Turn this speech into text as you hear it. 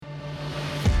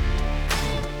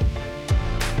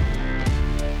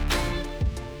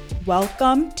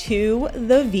Welcome to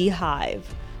the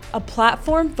V-Hive, a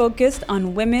platform focused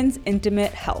on women's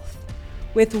intimate health.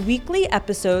 With weekly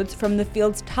episodes from the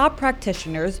field's top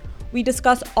practitioners, we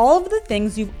discuss all of the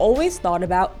things you've always thought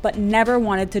about but never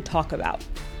wanted to talk about.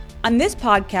 On this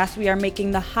podcast, we are making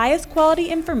the highest quality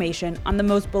information on the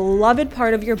most beloved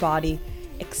part of your body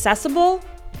accessible,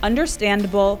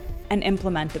 understandable, and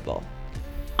implementable.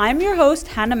 I'm your host,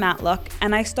 Hannah Matlock,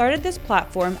 and I started this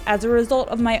platform as a result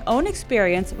of my own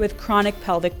experience with chronic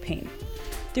pelvic pain.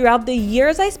 Throughout the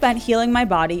years I spent healing my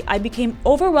body, I became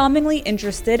overwhelmingly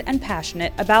interested and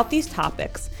passionate about these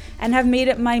topics and have made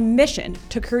it my mission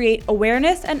to create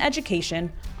awareness and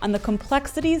education on the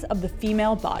complexities of the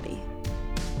female body.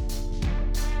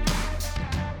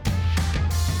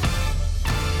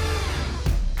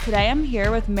 Today I'm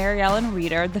here with Mary Ellen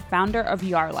Reeder, the founder of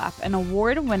Yarlap, an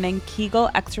award-winning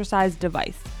Kegel exercise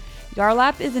device.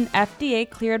 Yarlap is an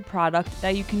FDA-cleared product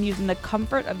that you can use in the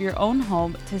comfort of your own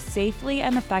home to safely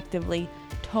and effectively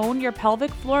tone your pelvic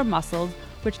floor muscles,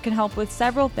 which can help with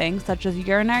several things such as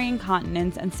urinary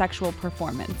incontinence and sexual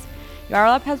performance.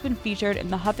 Yarlap has been featured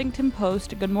in the Huffington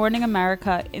Post, Good Morning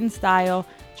America, InStyle,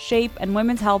 Shape, and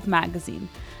Women's Health magazine.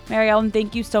 Mary Ellen,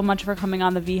 thank you so much for coming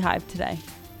on the V-Hive today.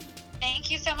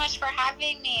 Thank you so much for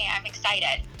having me. I'm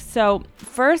excited. So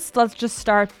first, let's just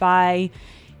start by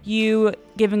you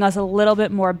giving us a little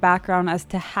bit more background as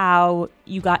to how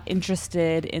you got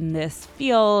interested in this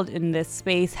field, in this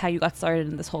space, how you got started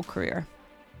in this whole career.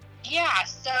 Yeah,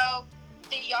 so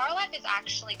the Yarlap is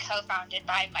actually co-founded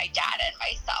by my dad and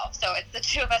myself. So it's the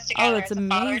two of us together. Oh, that's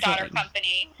amazing. It's a father-daughter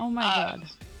company. Oh my God.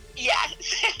 Yes.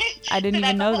 I didn't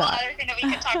even know that. That's a whole other thing that we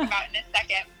can talk about in a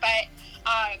second.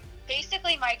 But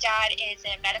basically, my dad is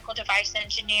a medical device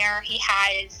engineer. He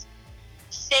has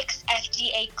 6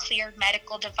 FDA-cleared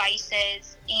medical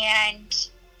devices, and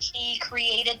he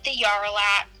created the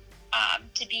Yarlap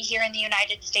to be here in the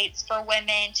United States for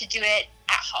women to do it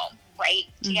at home, right?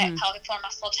 To get pelvic floor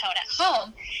muscle tone at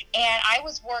home. And I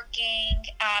was working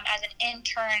as an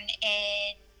intern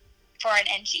for an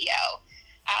NGO,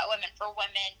 Women for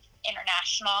Women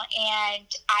International, and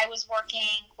I was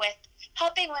working with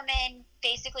helping women,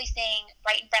 basically saying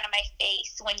right in front of my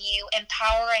face, when you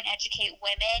empower and educate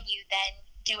women, you then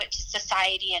do it to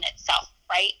society in itself,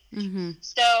 right?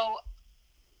 So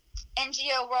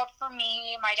NGO world for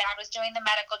me, my dad was doing the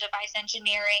medical device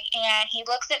engineering, and he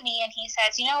looks at me and he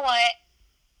says, you know what,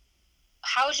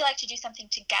 how would you like to do something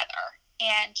together?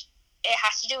 And it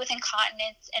has to do with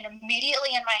incontinence. And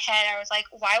immediately in my head, I was like,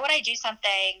 why would I do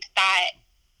something that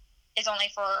is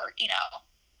only for,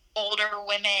 older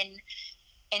women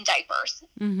in diapers?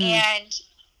 And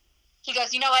he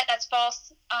goes, you know what, that's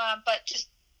false, but just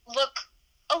look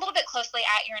a little bit closely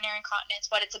at urinary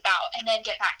incontinence, what it's about, and then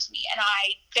get back to me. And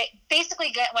I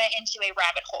basically went into a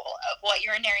rabbit hole of what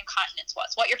urinary incontinence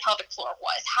was, what your pelvic floor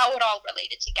was, how it all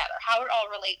related together, how it all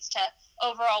relates to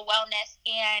overall wellness.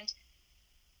 And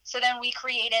so then we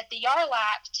created the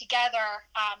Yarlap together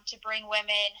to bring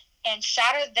women and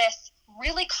shatter this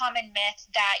really common myth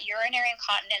that urinary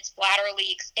incontinence, bladder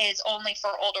leaks is only for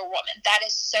older women. That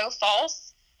is so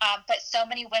false, but so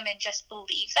many women just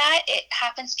believe that. It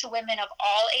happens to women of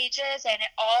all ages, and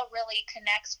it all really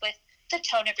connects with the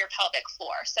tone of your pelvic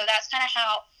floor. So that's kind of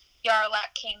how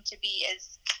Yarlap came to be.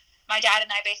 Is my dad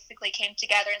and I basically came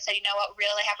together and said, you know what, we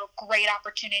really have a great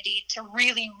opportunity to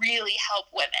really, really help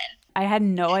women. I had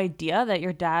no idea that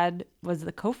your dad was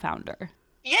the co-founder.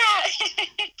 Yeah,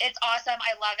 it's awesome.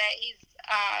 I love it. He's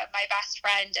my best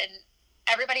friend, and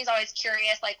everybody's always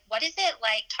curious, like, what is it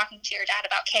like talking to your dad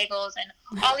about Kegels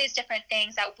and all these different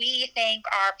things that we think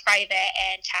are private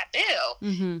and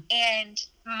taboo. And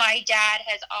my dad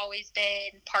has always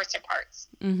been parts are parts.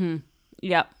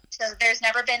 Yep. So there's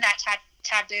never been that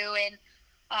taboo in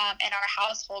our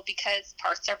household, because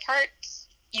parts are parts.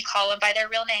 You call them by their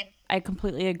real name. I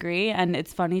completely agree. And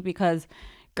it's funny because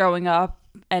growing up,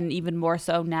 and even more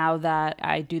so now that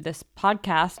I do this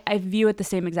podcast, I view it the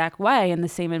same exact way, and the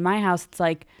same in my house. It's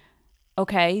like,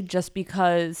 okay, just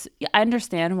because I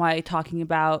understand why talking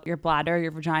about your bladder,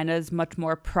 your vagina is much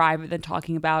more private than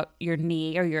talking about your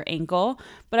knee or your ankle.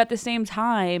 But at the same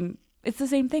time, it's the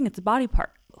same thing. It's a body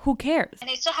part. Who cares? And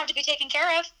they still have to be taken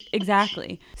care of.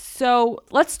 Exactly. So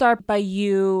let's start by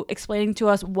you explaining to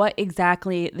us what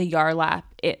exactly the Yarlap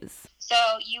is. So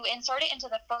you insert it into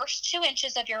the first 2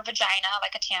 inches of your vagina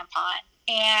like a tampon,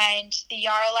 and the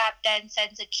Yarlap then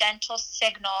sends a gentle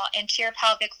signal into your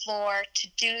pelvic floor to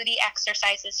do the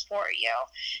exercises for you,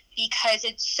 because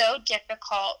it's so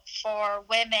difficult for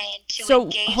women to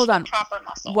engage the proper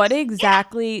muscles. What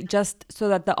exactly, just so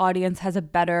that the audience has a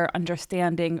better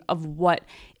understanding of what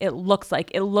it looks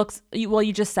like? It looks, well,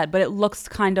 you just said, but it looks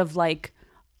kind of like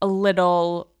a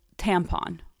little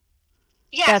tampon.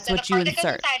 Yeah, that's so what the you part that goes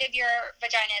insert. inside of your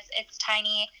vagina it's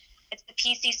tiny. It's the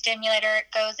PC stimulator. It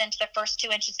goes into the first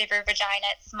 2 inches of your vagina.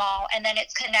 It's small, and then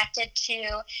it's connected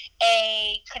to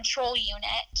a control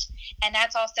unit, and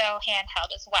that's also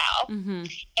handheld as well. Mm-hmm.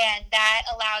 And that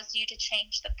allows you to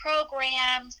change the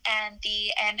programs and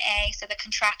the MA, so the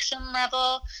contraction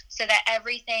level, so that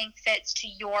everything fits to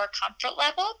your comfort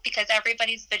level, because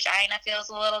everybody's vagina feels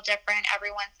a little different.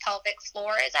 Everyone's pelvic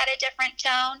floor is at a different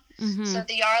tone. Mm-hmm. So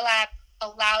the Yarlap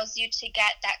allows you to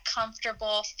get that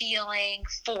comfortable feeling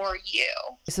for you.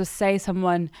 So say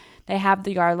someone, they have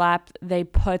the Yarlap, they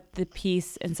put the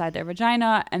piece inside their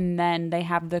vagina, and then they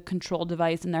have the control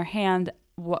device in their hand.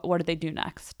 What do they do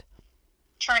next?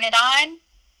 Turn it on,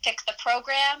 pick the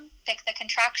program, pick the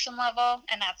contraction level,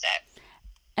 and that's it.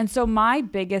 And so my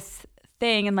biggest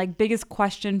thing and like biggest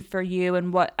question for you,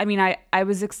 and what I mean, I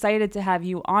was excited to have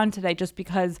you on today just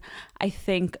because I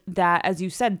think that, as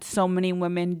you said, so many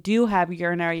women do have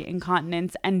urinary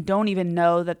incontinence and don't even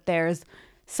know that there's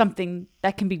something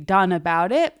that can be done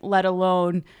about it, let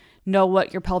alone know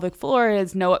what your pelvic floor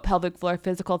is, know what pelvic floor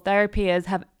physical therapy is,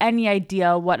 have any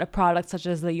idea what a product such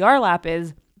as the Yarlap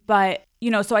is. But,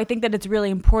 so I think that it's really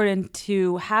important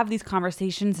to have these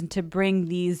conversations and to bring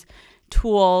these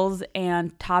tools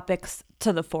and topics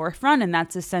to the forefront, and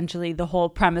that's essentially the whole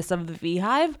premise of the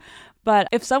V-Hive. But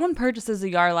if someone purchases a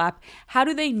Yarlap, how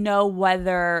do they know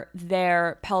whether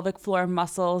their pelvic floor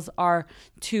muscles are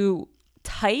too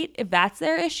tight, if that's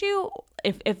their issue,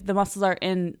 if the muscles are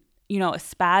in, a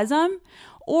spasm,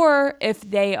 or if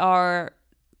they are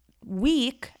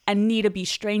weak and need to be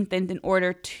strengthened in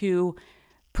order to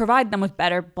provide them with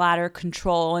better bladder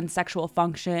control and sexual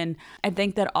function? I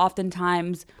think that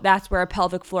oftentimes that's where a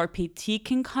pelvic floor PT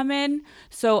can come in.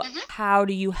 So how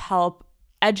do you help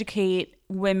educate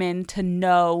women to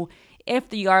know if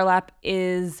the Yarlap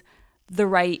is the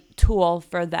right tool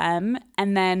for them?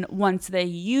 And then once they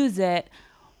use it,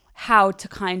 how to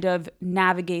kind of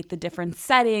navigate the different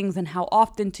settings and how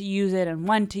often to use it and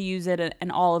when to use it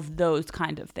and all of those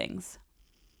kind of things?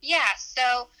 Yeah,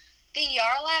 so the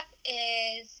Yarlap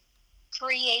is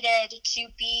created to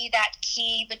be that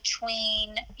key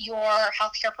between your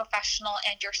healthcare professional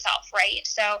and yourself, right?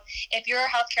 So if your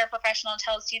healthcare professional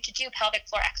tells you to do pelvic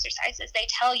floor exercises, they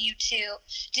tell you to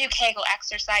do Kegel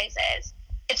exercises,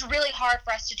 it's really hard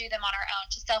for us to do them on our own,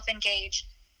 to self-engage,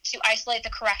 to isolate the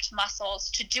correct muscles,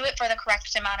 to do it for the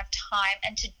correct amount of time,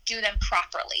 and to do them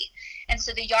properly. And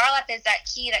so the Yarlap is that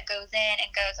key that goes in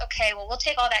and goes, okay, well, we'll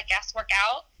take all that guesswork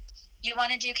out. You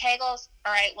want to do Kegels?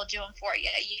 All right, we'll do them for you.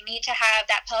 You need to have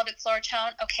that pelvic floor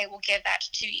tone? Okay, we'll give that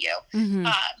to you. Mm-hmm.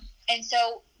 And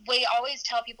so we always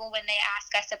tell people when they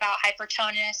ask us about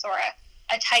hypertonus or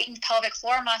a tightened pelvic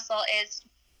floor muscle is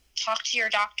talk to your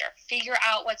doctor. Figure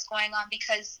out what's going on,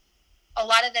 because a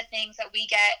lot of the things that we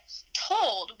get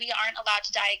told, we aren't allowed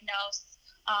to diagnose.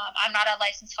 I'm not a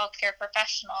licensed healthcare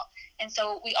professional. And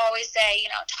so we always say,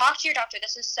 talk to your doctor.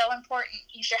 This is so important.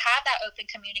 You should have that open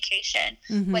communication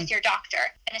with your doctor.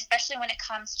 And especially when it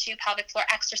comes to pelvic floor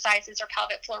exercises or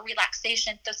pelvic floor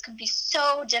relaxation, those can be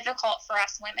so difficult for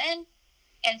us women.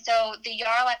 And so the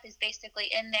Yarlap is basically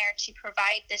in there to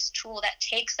provide this tool that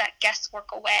takes that guesswork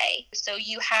away. So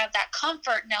you have that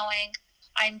comfort knowing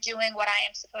I'm doing what I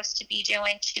am supposed to be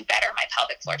doing to better my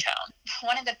pelvic floor tone.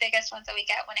 One of the biggest ones that we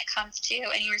get when it comes to,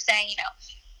 and you were saying,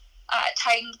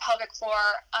 tightened pelvic floor,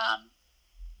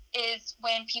 is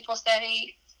when people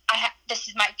say, this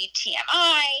might be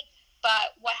TMI,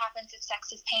 but what happens if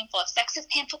sex is painful? If sex is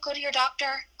painful, go to your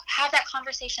doctor. Have that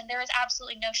conversation. There is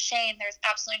absolutely no shame. There's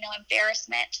absolutely no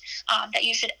embarrassment that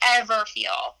you should ever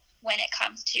feel when it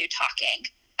comes to talking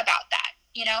about that.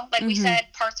 Like we said,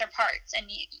 parts are parts, and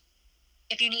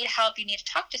if you need help, you need to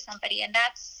talk to somebody, and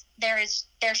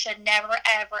there should never,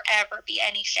 ever, ever be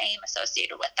any shame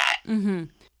associated with that. Mm-hmm.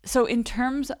 So in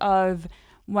terms of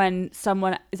when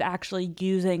someone is actually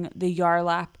using the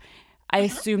Yarlap, I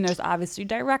assume there's obviously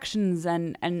directions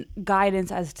and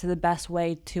guidance as to the best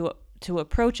way to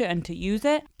approach it and to use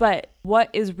it. But what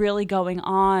is really going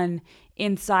on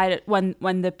inside it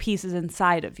when the piece is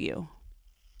inside of you?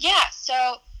 Yeah,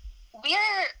 so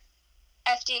we're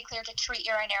FDA cleared to treat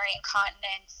urinary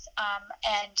incontinence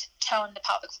and tone the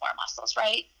pelvic floor muscles,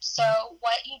 right? So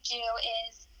what you do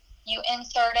is You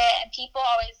insert it, and people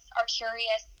always are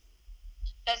curious,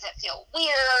 does it feel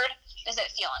weird? Does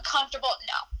it feel uncomfortable?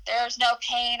 No. There's no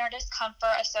pain or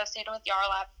discomfort associated with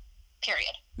Yarlap,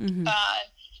 period. Mm-hmm.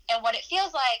 And what it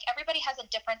feels like, everybody has a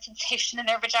different sensation in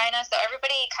their vagina, so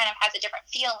everybody kind of has a different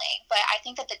feeling. But I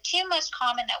think that the two most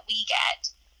common that we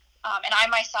get, and I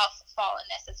myself fall in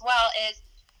this as well, is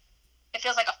it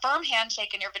feels like a firm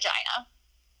handshake in your vagina,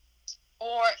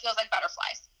 or it feels like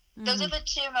butterflies. Mm-hmm. Those are the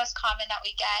two most common that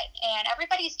we get, and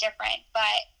everybody's different,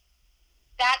 but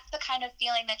that's the kind of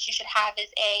feeling that you should have,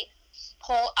 is a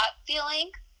pull up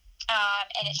feeling,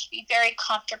 and it should be very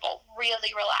comfortable,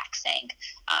 really relaxing.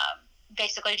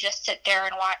 Basically just sit there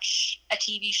and watch a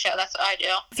TV show. That's what I do.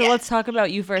 So let's talk about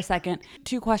you for a second.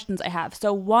 Two questions I have.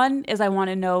 So one is I want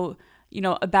to know,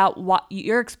 about what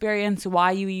your experience,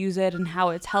 why you use it and how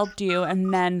it's helped you.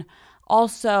 And then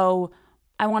also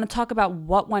I want to talk about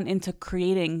what went into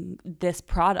creating this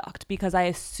product, because I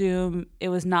assume it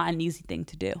was not an easy thing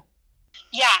to do.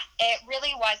 Yeah, it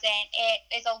really wasn't.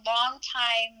 It is a long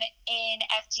time in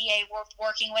FDA. We're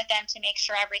working with them to make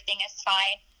sure everything is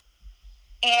fine.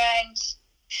 And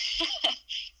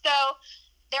so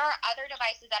there are other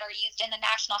devices that are used in the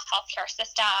national healthcare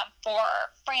system for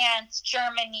France,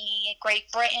 Germany, Great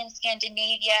Britain,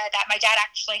 Scandinavia, that my dad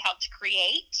actually helped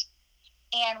create.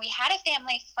 And we had a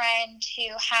family friend who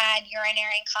had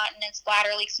urinary incontinence,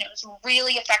 bladder leaks, and it was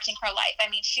really affecting her life. I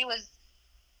mean, she was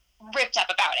ripped up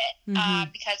about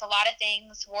it, because a lot of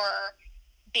things were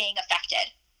being affected.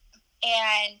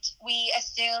 And we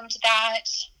assumed that,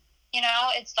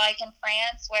 it's like in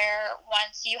France, where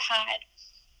once you had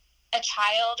a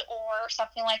child or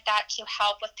something like that to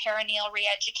help with perineal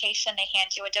re-education, they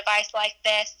hand you a device like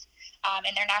this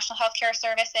in their national healthcare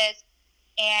services,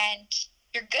 and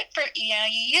you're good for, you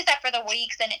use that for the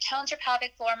weeks, and it tones your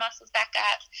pelvic floor muscles back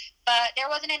up. But there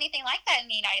wasn't anything like that in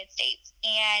the United States.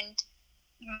 And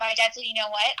my dad said, you know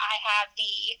what, I have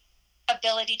the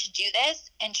ability to do this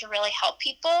and to really help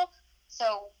people,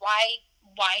 so why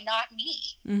not me?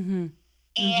 Mm-hmm.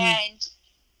 And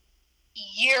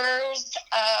years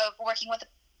of working with the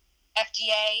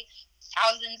FDA,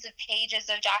 thousands of pages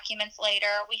of documents later,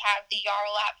 we have the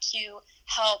Yarlap to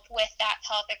help with that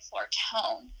pelvic floor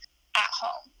tone at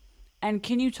home. And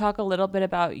can you talk a little bit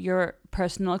about your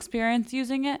personal experience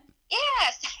using it?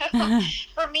 Yeah, so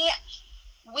for me,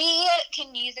 we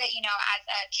can use it, as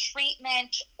a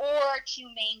treatment or to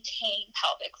maintain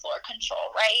pelvic floor control,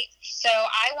 right? So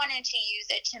I wanted to use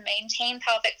it to maintain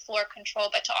pelvic floor control,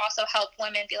 but to also help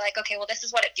women be like, okay, well, this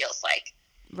is what it feels like.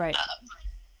 Right.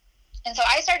 And so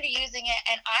I started using it,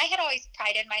 and I had always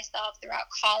prided myself throughout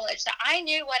college that I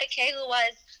knew what a Kegel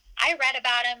was. I read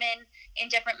about them in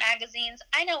different magazines.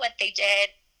 I know what they did.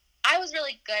 I was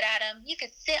really good at them. You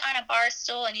could sit on a bar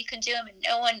stool and you can do them, and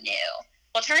no one knew.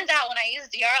 Well, it turns out when I used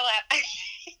the Yarlap,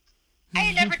 I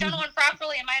had never done one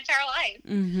properly in my entire life.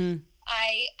 Mm-hmm.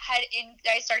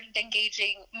 I started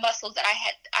engaging muscles that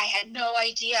I had no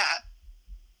idea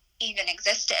even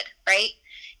existed, right?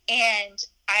 And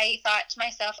I thought to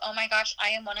myself, oh my gosh, I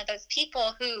am one of those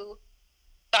people who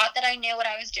thought that I knew what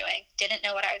I was doing, didn't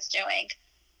know what I was doing,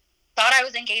 thought I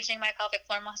was engaging my pelvic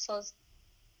floor muscles,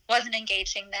 wasn't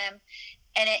engaging them.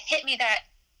 And it hit me that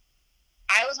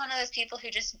I was one of those people who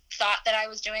just thought that I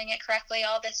was doing it correctly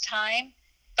all this time,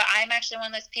 but I'm actually one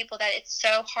of those people that it's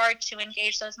so hard to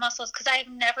engage those muscles because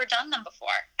I've never done them before.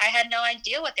 I had no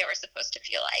idea what they were supposed to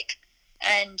feel like.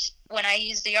 And when I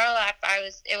used the Yarlap,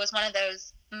 it was one of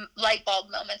those light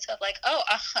bulb moments of like, oh,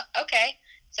 okay,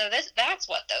 so that's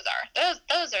what those are.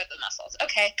 Those are the muscles.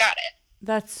 Okay, got it.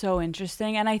 That's so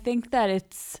interesting. And I think that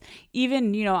it's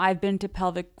even, I've been to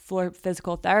pelvic floor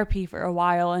physical therapy for a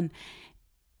while, and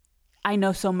I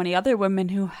know so many other women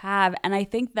who have. And I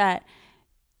think that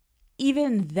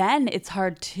even then it's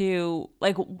hard to,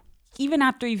 even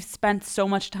after you've spent so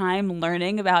much time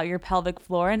learning about your pelvic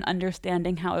floor and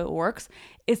understanding how it works,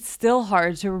 it's still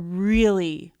hard to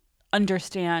really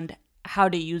understand how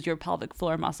to use your pelvic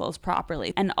floor muscles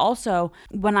properly. And also,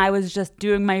 when I was just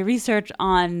doing my research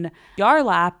on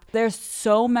Yarlap, there's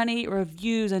so many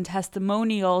reviews and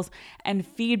testimonials and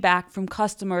feedback from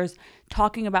customers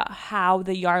talking about how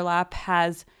the Yarlap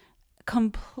has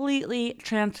completely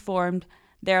transformed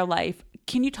their life.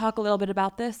 Can you talk a little bit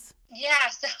about this? Yeah,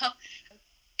 so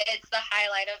it's the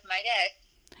highlight of my day.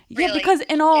 Really. Yeah, because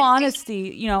in all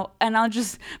honesty, and I'll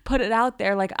just put it out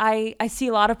there, I see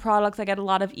a lot of products, I get a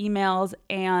lot of emails,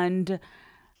 and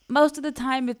most of the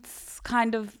time it's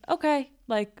kind of, okay,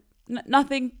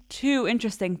 nothing too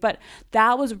interesting. But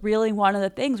that was really one of the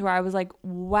things where I was like,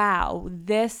 wow,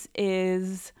 this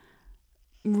is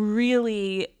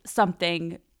really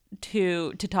something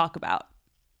to talk about.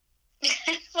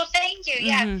 Well, thank you.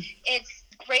 Yeah, Mm-hmm. it's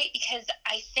great because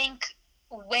I think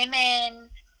women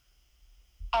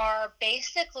are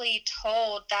basically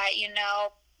told that,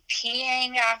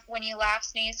 peeing when you laugh,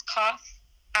 sneeze, cough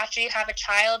after you have a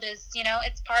child is,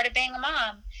 it's part of being a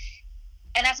mom.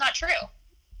 And that's not true.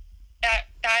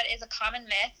 That is a common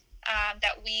myth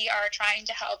that we are trying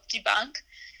to help debunk.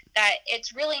 That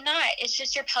it's really not. It's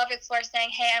just your pelvic floor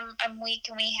saying, "Hey, I'm weak.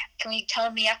 Can we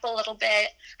tone me up a little bit?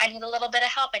 I need a little bit of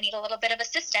help. I need a little bit of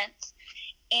assistance."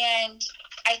 And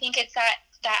I think it's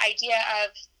that idea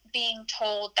of being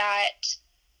told that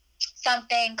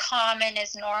something common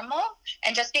is normal,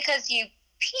 and just because you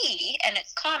pee and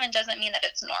it's common doesn't mean that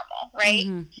it's normal, right?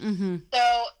 Mm-hmm. Mm-hmm.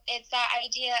 So it's that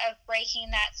idea of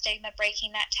breaking that stigma,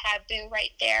 breaking that taboo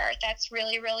right there. That's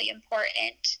really, really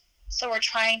important. So we're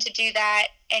trying to do that,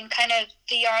 and kind of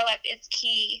the Yarlap is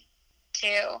key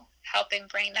to helping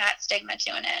bring that stigma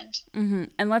to an end. Mm-hmm.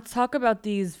 And let's talk about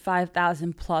these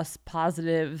 5,000 plus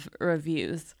positive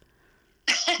reviews.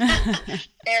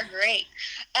 They're great.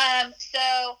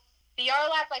 So the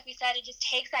Yarlap, like we said, it just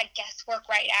takes that guesswork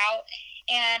right out.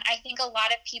 And I think a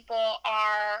lot of people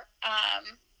are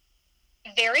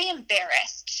very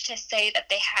embarrassed to say that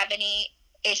they have any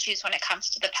issues when it comes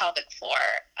to the pelvic floor.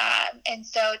 And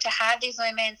so to have these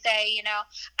women say,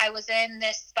 I was in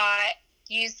this spot,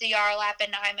 use the Yarlap,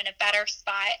 and now I'm in a better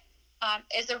spot,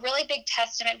 is a really big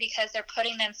testament, because they're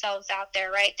putting themselves out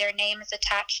there, right? Their name is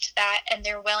attached to that, and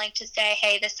they're willing to say,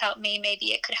 hey, this helped me,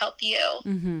 maybe it could help you.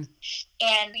 Mm-hmm.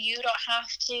 And you don't have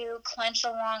to clench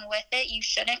along with it. You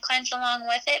shouldn't clench along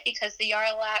with it, because the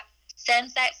Yarlap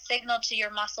sends that signal to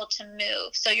your muscle to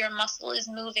move. So your muscle is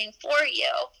moving for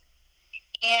you.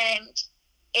 And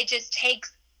it just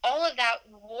takes all of that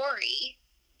worry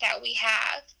that we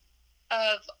have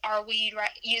of, are we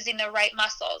using the right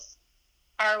muscles?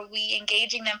 Are we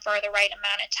engaging them for the right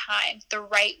amount of time, the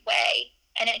right way?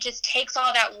 And it just takes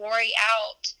all that worry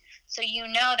out. So you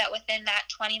know that within that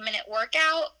 20-minute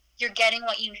workout, you're getting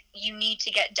what you need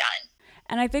to get done.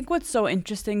 And I think what's so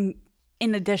interesting,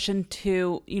 in addition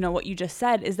to, what you just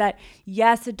said, is that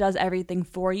yes, it does everything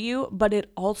for you, but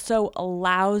it also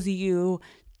allows you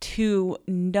to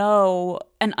know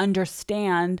and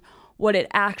understand what it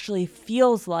actually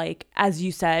feels like, as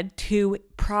you said, to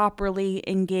properly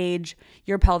engage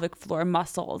your pelvic floor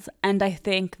muscles. And I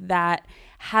think that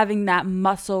having that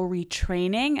muscle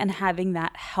retraining and having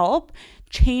that help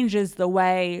changes the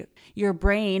way your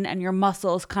brain and your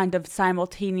muscles kind of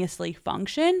simultaneously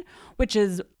function, which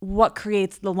is what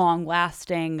creates the long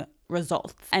lasting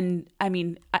results. And I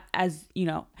mean, as you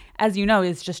know,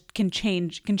 is just can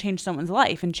change someone's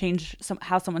life and change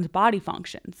how someone's body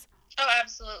functions. Oh,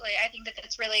 absolutely. I think that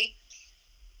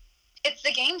it's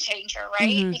the game changer, right?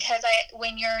 Mm-hmm. Because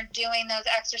when you're doing those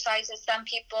exercises, some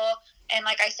people, and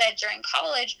like I said, during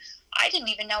college, I didn't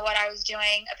even know what I was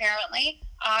doing, apparently.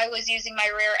 I was using my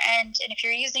rear end, and if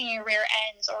you're using your rear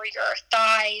ends or your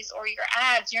thighs or your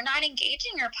abs, you're not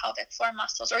engaging your pelvic floor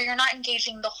muscles, or you're not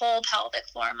engaging the whole pelvic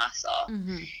floor muscle.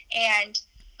 Mm-hmm. And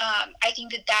I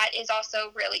think that is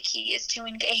also really key, is to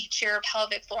engage your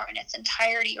pelvic floor in its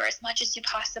entirety, or as much as you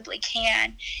possibly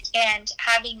can, and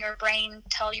having your brain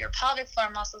tell your pelvic floor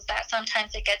muscles that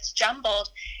sometimes it gets jumbled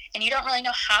and you don't really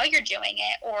know how you're doing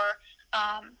it, or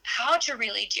how to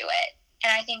really do it.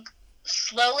 And I think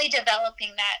slowly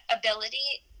developing that ability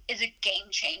is a game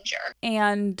changer.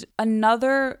 And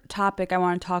another topic I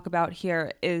want to talk about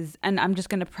here is, and I'm just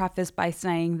going to preface by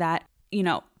saying that,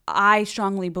 I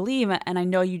strongly believe, and I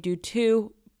know you do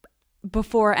too,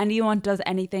 before anyone does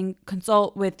anything,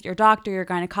 consult with your doctor, your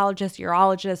gynecologist,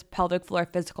 urologist, pelvic floor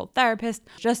physical therapist.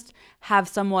 Just have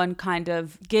someone kind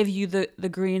of give you the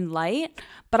green light.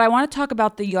 But I want to talk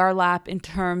about the Yarlap in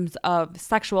terms of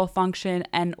sexual function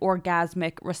and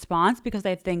orgasmic response, because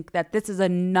I think that this is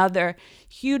another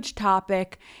huge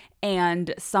topic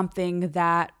and something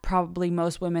that probably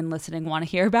most women listening want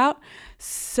to hear about.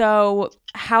 So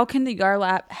how can the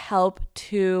Yarlap help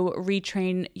to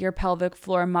retrain your pelvic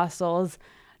floor muscles,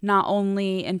 not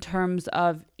only in terms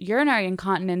of urinary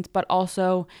incontinence, but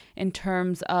also in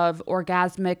terms of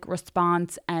orgasmic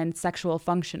response and sexual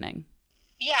functioning?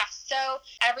 Yeah, so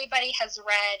everybody has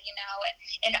read,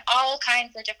 in all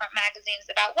kinds of different magazines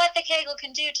about what the Kegel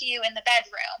can do to you in the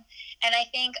bedroom. And I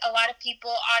think a lot of people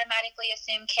automatically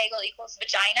assume Kegel equals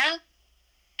vagina,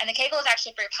 and the Kegel is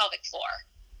actually for your pelvic floor.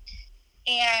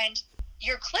 And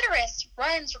your clitoris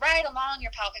runs right along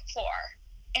your pelvic floor.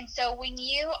 And so when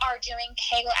you are doing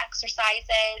Kegel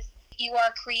exercises, you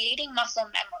are creating muscle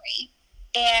memory.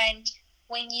 And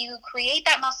when you create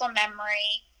that muscle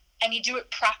memory, and you do it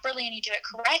properly and you do it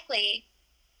correctly,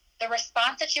 the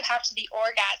response that you have to the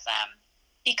orgasm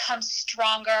becomes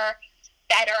stronger,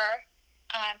 better,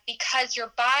 because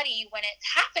your body, when it's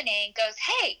happening, goes,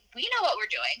 hey, we know what we're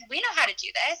doing. We know how to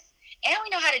do this, and we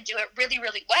know how to do it really,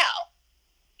 really well.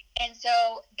 And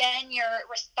so then your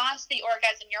response to the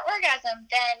orgasm, your orgasm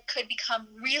then could become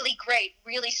really great,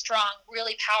 really strong,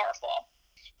 really powerful.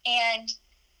 And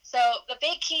so the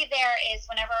big key there is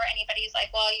whenever anybody's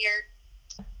like, well,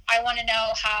 I want to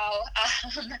know how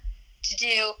to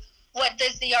do, what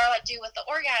does the Yarlap do with the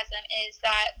orgasm, is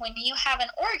that when you have an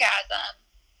orgasm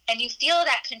and you feel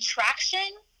that contraction,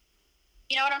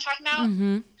 you know what I'm talking about?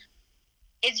 Mm-hmm.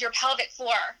 Is your pelvic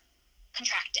floor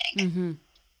contracting. Mm-hmm.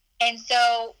 And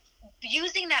so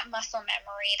using that muscle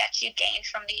memory that you gained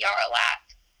from the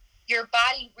Yarlap, your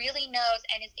body really knows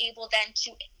and is able then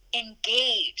to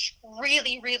engage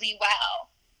really, really well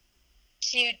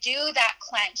to do that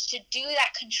clench, to do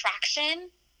that contraction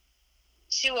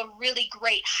to a really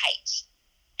great height,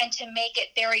 and to make it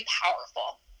very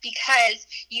powerful, because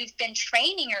you've been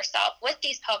training yourself with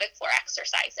these pelvic floor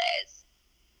exercises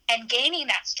and gaining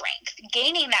that strength,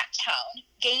 gaining that tone,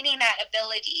 gaining that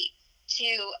ability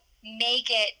to make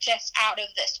it just out of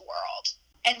this world.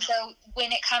 And so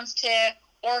when it comes to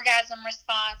orgasm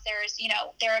response,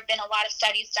 there have been a lot of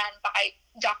studies done by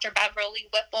Dr. Beverly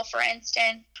Whipple, for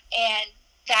instance, and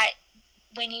that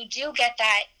when you do get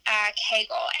that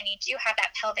Kegel and you do have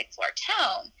that pelvic floor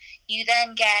tone, you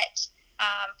then get,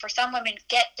 for some women,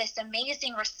 get this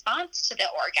amazing response to the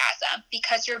orgasm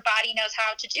because your body knows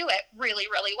how to do it really,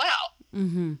 really well.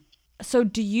 Mm-hmm. So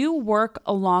do you work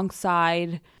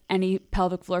alongside any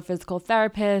pelvic floor physical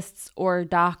therapists or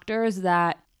doctors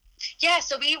that... Yeah,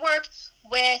 so we work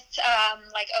with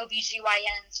like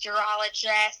OBGYNs,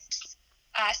 urologists,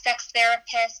 sex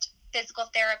therapists, physical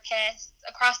therapists,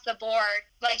 across the board.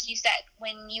 Like you said,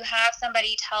 when you have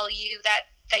somebody tell you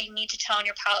that you need to tone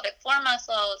your pelvic floor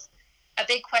muscles, a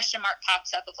big question mark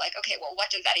pops up of like, okay, well, what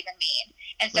does that even mean?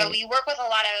 And so we work with a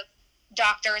lot of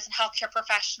doctors and healthcare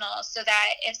professionals so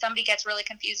that if somebody gets really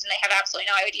confused and they have absolutely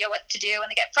no idea what to do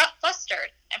and they get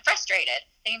flustered and frustrated,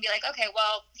 they can be like, okay,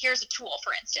 well, here's a tool,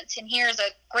 for instance, and here's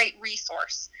a great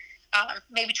resource.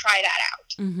 Maybe try that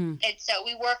out. Mm-hmm. And so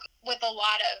we work with a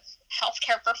lot of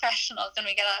healthcare professionals, and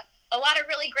we get a lot of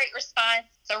really great response.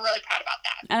 So we're really proud about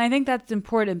that. And I think that's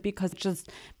important because it just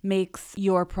makes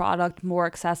your product more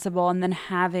accessible. And then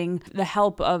having the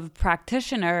help of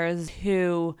practitioners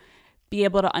who be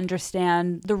able to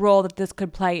understand the role that this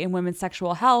could play in women's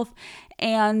sexual health.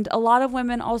 And a lot of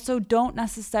women also don't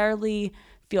necessarily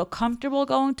feel comfortable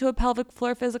going to a pelvic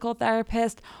floor physical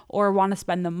therapist or want to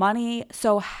spend the money.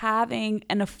 So having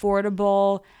an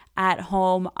affordable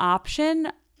at-home option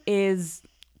is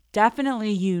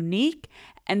definitely unique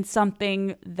and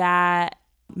something that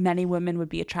many women would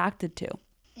be attracted to.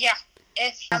 Yeah.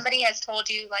 If somebody has told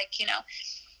you, like,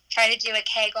 try to do a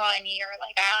Kegel and you're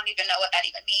like, I don't even know what that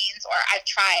even means, or I've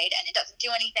tried and it doesn't do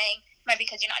anything, it might be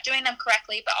because you're not doing them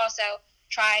correctly, but also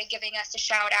try giving us a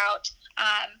shout out,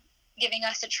 giving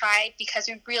us a try, because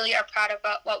we really are proud of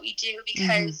what we do,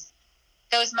 because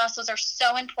those muscles are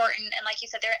so important. And like you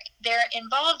said, they're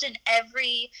involved in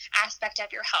every aspect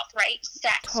of your health, right?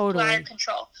 Sex, bladder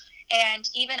control, and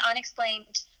even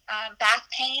unexplained back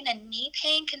pain and knee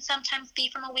pain can sometimes be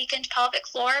from a weakened pelvic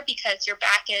floor, because your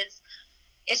back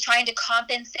is trying to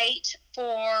compensate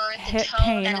for the hip tone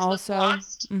pain that was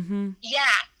lost. Mm-hmm. Yeah.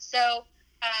 So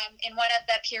in one of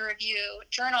the peer review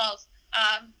journals,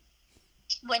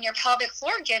 when your pelvic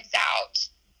floor gives out,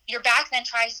 your back then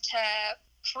tries to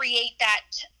create that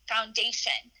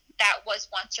foundation that was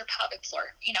once your pelvic floor,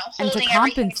 holding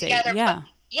everything together.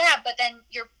 But then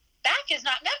your back is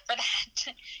not meant for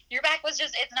that. Your back was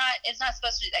just, it's not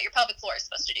supposed to do that. Your pelvic floor is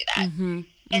supposed to do that.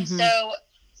 And so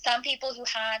some people who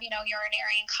have,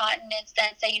 urinary incontinence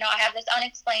then say, I have this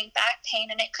unexplained back pain,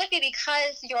 and it could be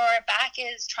because your back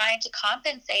is trying to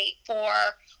compensate for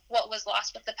what was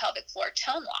lost with the pelvic floor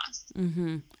tone loss.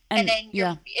 And then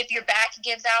if your back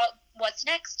gives out, what's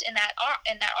next in that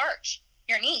arch?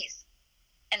 Your knees.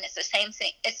 And it's the same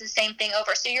thing. It's the same thing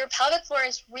over. So your pelvic floor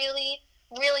is really,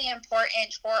 really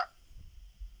important for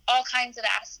all kinds of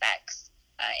aspects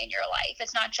in your life.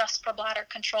 It's not just for bladder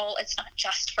control. It's not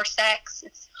just for sex.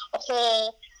 It's a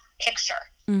whole picture.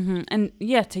 And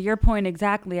yeah, to your point,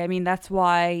 exactly. I mean, that's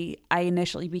why I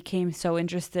initially became so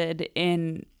interested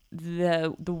in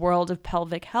the world of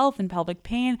pelvic health and pelvic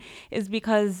pain, is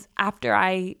because after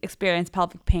I experienced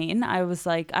pelvic pain, I was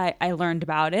like, I learned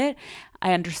about it.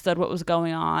 I understood what was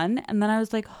going on. And then I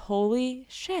was like, holy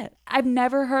shit, I've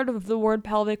never heard of the word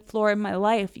pelvic floor in my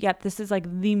life. Yet this is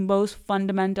like the most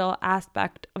fundamental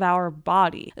aspect of our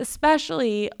body,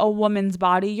 especially a woman's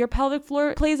body. Your pelvic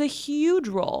floor plays a huge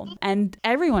role, and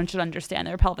everyone should understand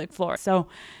their pelvic floor. So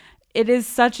it is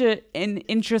such an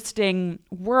interesting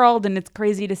world, and it's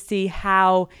crazy to see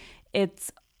how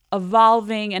it's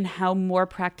evolving and how more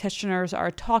practitioners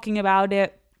are talking about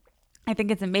it. I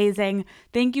think it's amazing.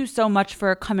 Thank you so much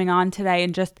for coming on today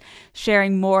and just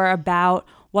sharing more about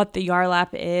what the Yarlap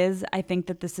is. I think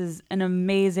that this is an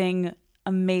amazing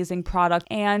product.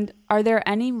 And are there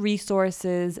any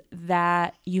resources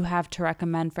that you have to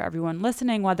recommend for everyone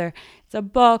listening, whether it's a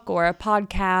book or a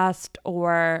podcast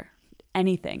or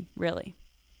anything, really?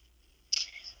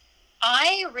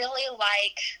 I really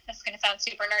like, this is going to sound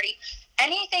super nerdy,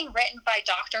 anything written by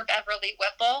Dr. Beverly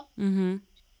Whipple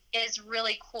is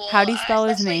really cool. How do you spell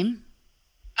his name?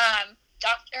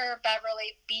 Dr.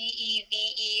 Beverly, Beverly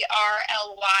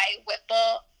Whipple,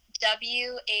 Whipple.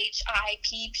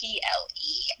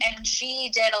 And she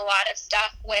did a lot of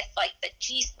stuff with like the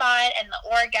G-spot and the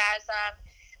orgasm.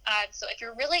 So if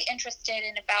you're really interested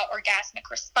in about orgasmic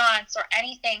response or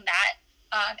anything that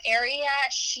area,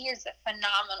 she is a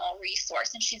phenomenal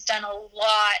resource, and she's done a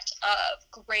lot of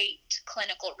great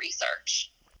clinical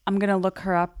research. I'm going to look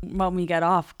her up when we get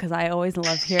off because I always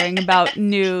love hearing about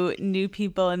new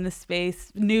people in the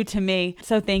space, new to me.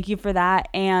 So thank you for that.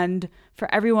 And for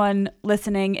everyone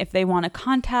listening, if they want to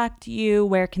contact you,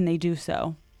 where can they do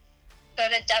so? Go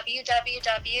to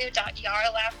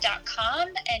www.yarlap.com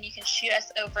and you can shoot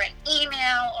us over an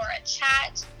email or a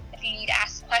chat if you need to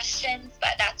ask questions,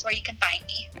 but that's where you can find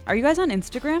me. Are you guys on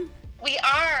Instagram? We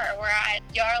are. We're at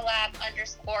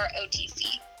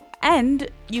Yarlap_OTC. And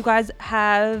you guys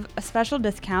have a special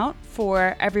discount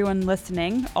for everyone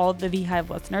listening, all the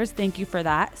V-Hive listeners. Thank you for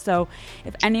that. So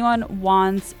if anyone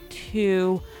wants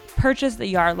to purchase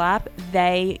the Yarlap,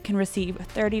 they can receive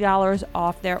 $30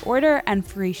 off their order and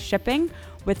free shipping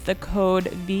with the code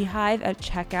VHive at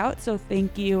checkout. So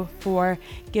thank you for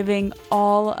giving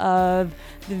all of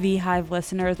the V-Hive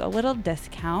listeners a little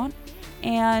discount.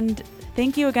 And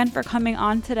thank you again for coming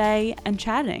on today and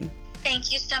chatting.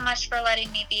 Thank you so much for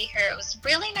letting me be here. It was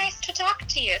really nice to talk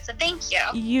to you, so thank you.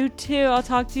 You too. I'll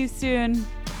talk to you soon.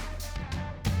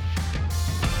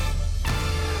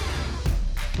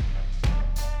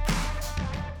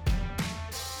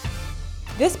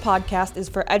 This podcast is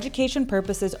for education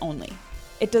purposes only.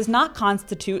 It does not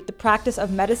constitute the practice of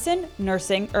medicine,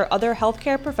 nursing, or other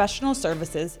healthcare professional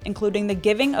services, including the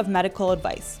giving of medical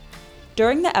advice.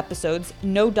 During the episodes,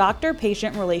 no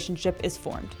doctor-patient relationship is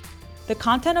formed. The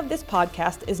content of this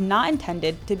podcast is not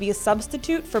intended to be a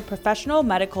substitute for professional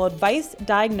medical advice,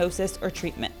 diagnosis, or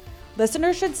treatment.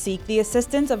 Listeners should seek the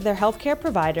assistance of their healthcare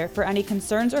provider for any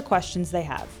concerns or questions they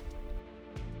have.